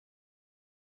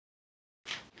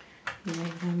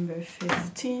November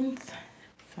 15th,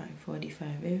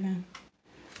 5:45 a.m.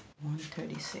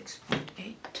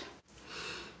 136.8.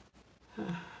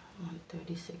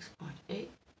 136.8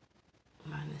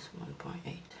 minus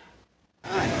 1.8.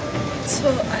 Alright,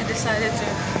 so I decided to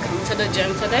come to the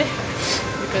gym today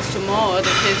because tomorrow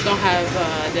the kids don't have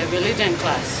their religion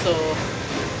class, so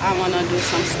I want to do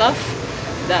some stuff.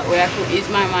 That way I could ease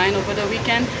my mind over the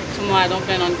weekend. Tomorrow I don't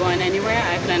plan on going anywhere.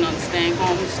 I plan on staying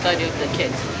home, study with the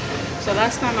kids. So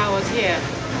last time I was here,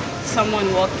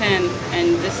 someone walked in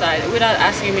and decided, without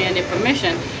asking me any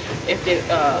permission, if they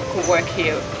could work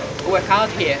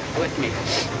out here with me.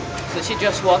 So she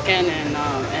just walked in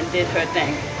and did her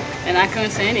thing. And I couldn't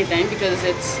say anything because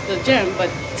it's the gym, but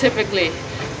typically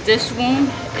this room,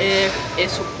 if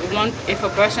a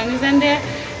person is in there,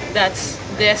 that's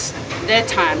their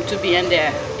time to be in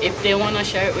there. If they want to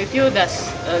share it with you, that's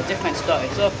a different story.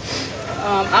 So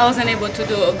I wasn't able to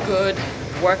do a good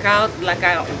workout like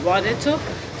I wanted to,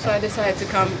 so I decided to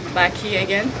come back here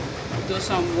again, do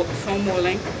some foam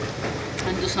rolling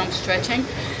and do some stretching,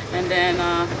 and then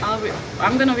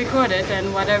I'm gonna record it,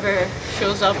 and whatever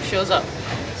shows up shows up.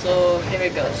 So here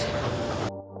it goes.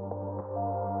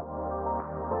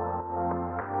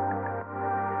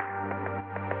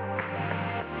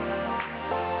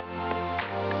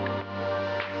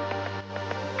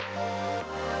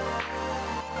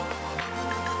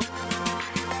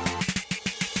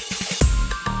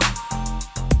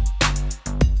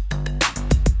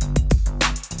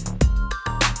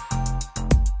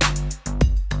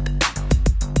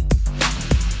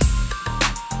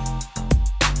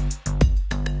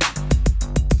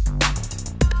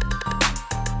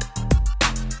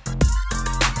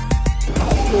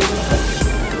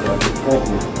 Thank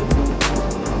you.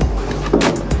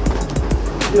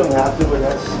 You don't have to, but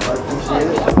that's I appreciate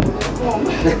it.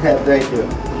 Thank you.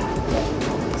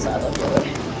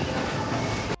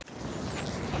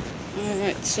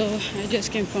 Alright, so I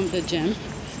just came from the gym.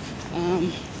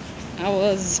 I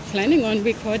was planning on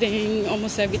recording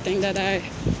almost everything that I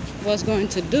was going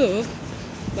to do,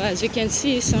 but as you can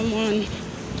see, someone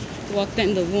walked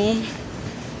in the room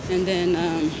and then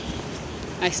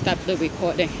I stopped the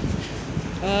recording.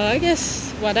 I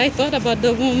guess what I thought about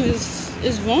the room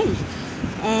is wrong.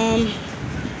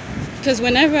 Because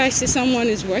whenever I see someone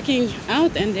is working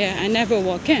out in there, I never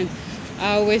walk in.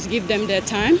 I always give them their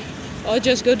time, or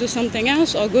just go do something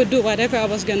else, or go do whatever I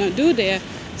was gonna do there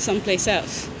someplace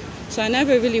else. So I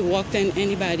never really walked in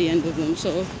anybody in the room.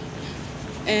 So,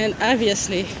 and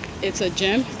obviously it's a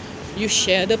gym, you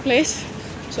share the place,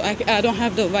 so I don't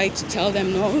have the right to tell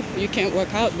them no, you can't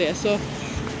work out there. So,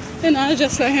 and I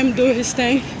just let him do his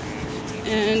thing,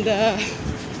 and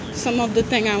some of the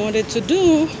thing I wanted to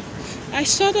do, I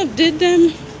sort of did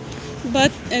them,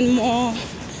 but in a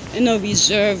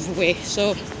reserved way.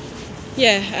 So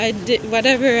yeah, I did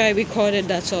whatever I recorded.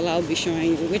 That's all I'll be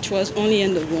showing you, which was only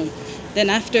in the room. Then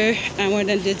after, I went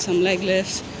and did some leg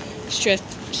lifts,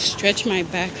 stretch my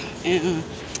back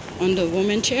on the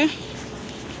woman chair.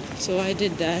 So I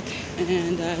did that,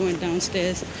 and I went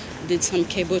downstairs, did some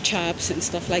cable chops and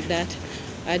stuff like that.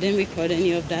 I didn't record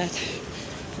any of that.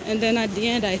 And then at the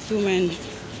end, I threw in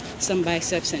some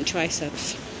biceps and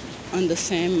triceps on the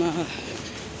same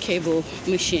cable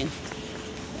machine.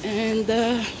 And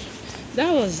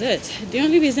that was it. The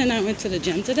only reason I went to the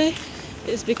gym today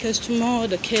is because tomorrow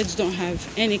the kids don't have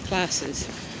any classes.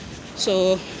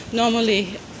 So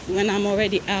normally when I'm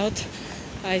already out,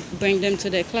 I bring them to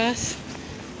their class.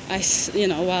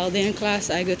 While they're in class,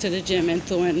 I go to the gym and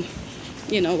throw in,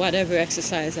 whatever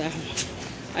exercise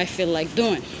I feel like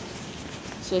doing.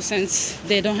 So since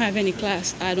they don't have any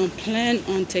class, I don't plan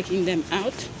on taking them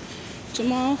out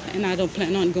tomorrow, and I don't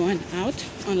plan on going out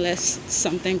unless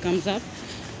something comes up.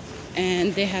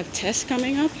 And they have tests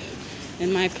coming up,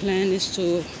 and my plan is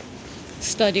to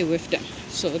study with them.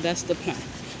 So that's the plan.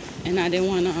 And I didn't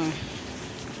want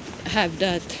to have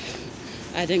that.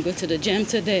 I didn't go to the gym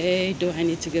today. Do I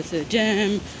need to go to the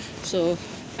gym? So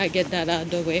I get that out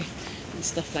of the way and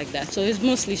stuff like that. So it's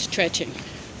mostly stretching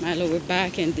my lower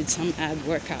back and did some ab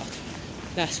workout.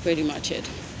 That's pretty much it.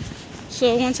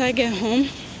 So once I get home,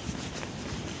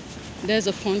 there's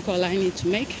a phone call I need to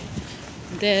make.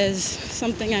 There's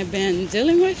something I've been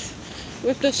dealing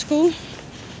with the school,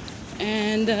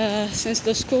 and since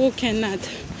the school cannot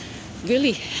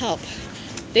really help,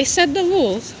 they set the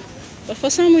rules, but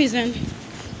for some reason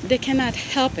they cannot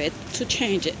help it to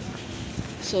change it.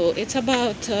 So it's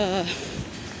about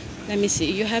let me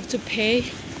see, you have to pay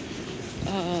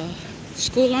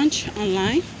school lunch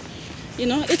online.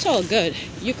 It's all good,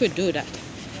 you could do that,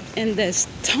 and there's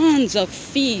tons of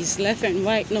fees left and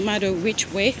right no matter which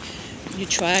way you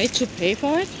try to pay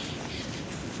for it.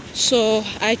 So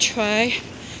I try,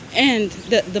 and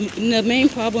the main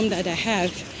problem that I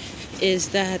have is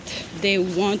that they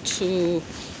want you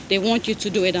to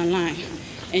do it online,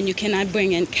 and you cannot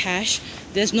bring in cash.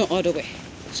 There's no other way.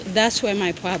 So that's where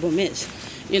my problem is.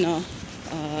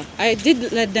 I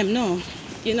did let them know,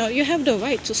 you have the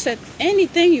right to set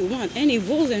anything you want, any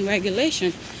rules and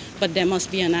regulation, but there must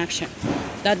be an action.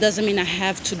 That doesn't mean I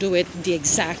have to do it the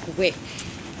exact way.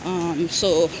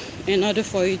 So in order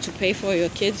for you to pay for your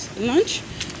kids' lunch,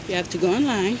 you have to go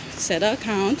online, set an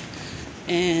account,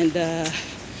 and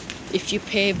if you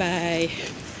pay by,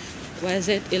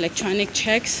 electronic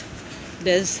checks,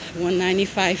 there's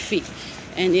 $195 fee.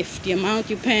 And if the amount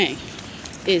you're paying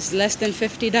is less than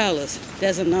 $50,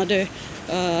 there's another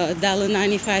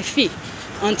 $1.95 fee.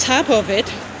 On top of it,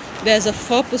 there's a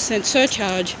 4%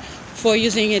 surcharge for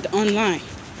using it online.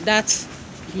 That's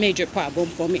a major problem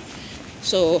for me.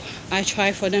 So I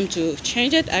try for them to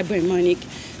change it. I bring money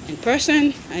in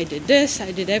person. I did this.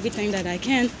 I did everything that I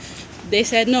can. They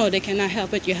said, no, they cannot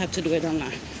help it. You have to do it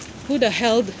online. Who the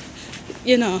hell,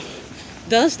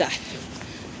 does that?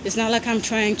 It's not like I'm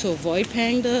trying to avoid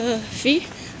paying the fee.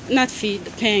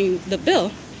 Paying the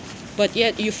bill, but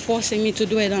yet you're forcing me to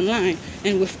do it online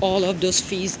and with all of those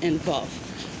fees involved.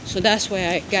 So that's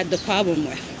where I got the problem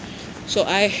with. So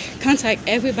I contact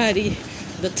everybody,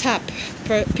 the top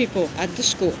people at the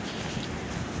school,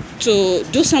 to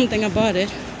do something about it.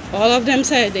 All of them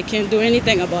said they can't do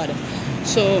anything about it.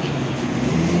 So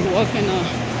walking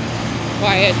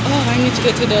quiet. Oh, I need to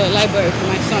go to the library for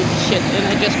my son. Shit, and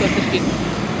I just got to sleep.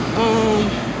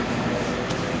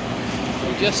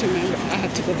 Just remember, I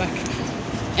have to go back.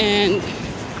 And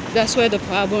that's where the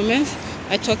problem is.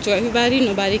 I talk to everybody,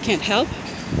 nobody can help.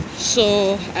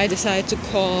 So I decided to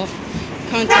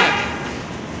contact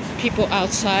people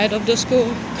outside of the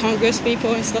school, Congress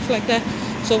people and stuff like that.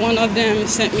 So one of them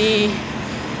sent me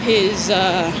his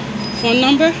phone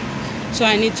number. So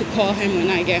I need to call him when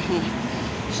I get home.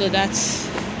 So that's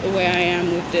where I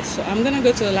am with this. So I'm gonna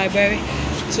go to the library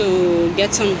to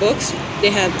get some books.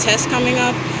 They have tests coming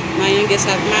up. My youngest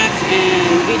have math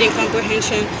and reading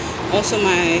comprehension. Also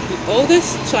my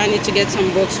oldest. So I need to get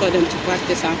some books for them to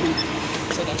practice at home.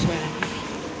 So that's where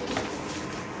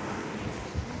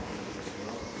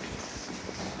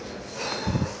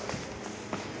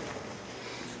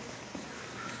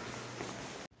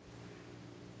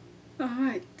I am.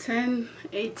 Alright,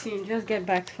 10:18. Just get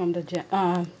back from the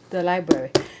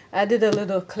library. I did a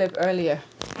little clip earlier.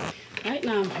 Right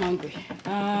now I'm hungry.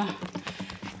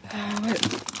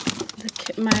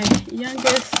 My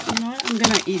youngest, I'm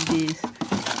gonna eat these.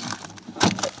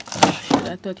 Shit,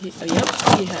 I thought he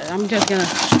had. I'm just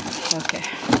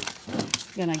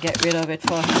gonna get rid of it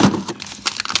for him.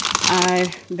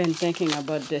 I've been thinking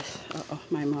about this.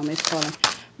 My mom is calling.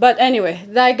 But anyway,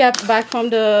 I got back from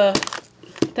the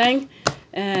thing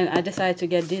and I decided to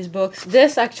get these books.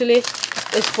 This actually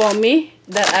is for me,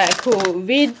 that I could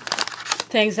read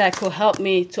things that could help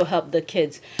me to help the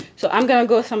kids. So I'm gonna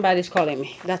go, somebody's calling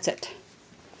me. That's it.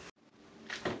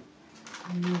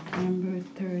 November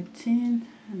 13th,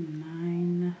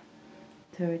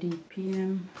 9:30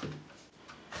 p.m.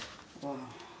 Wow,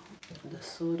 the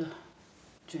soda.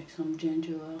 Drink some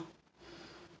ginger ale.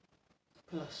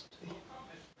 +3.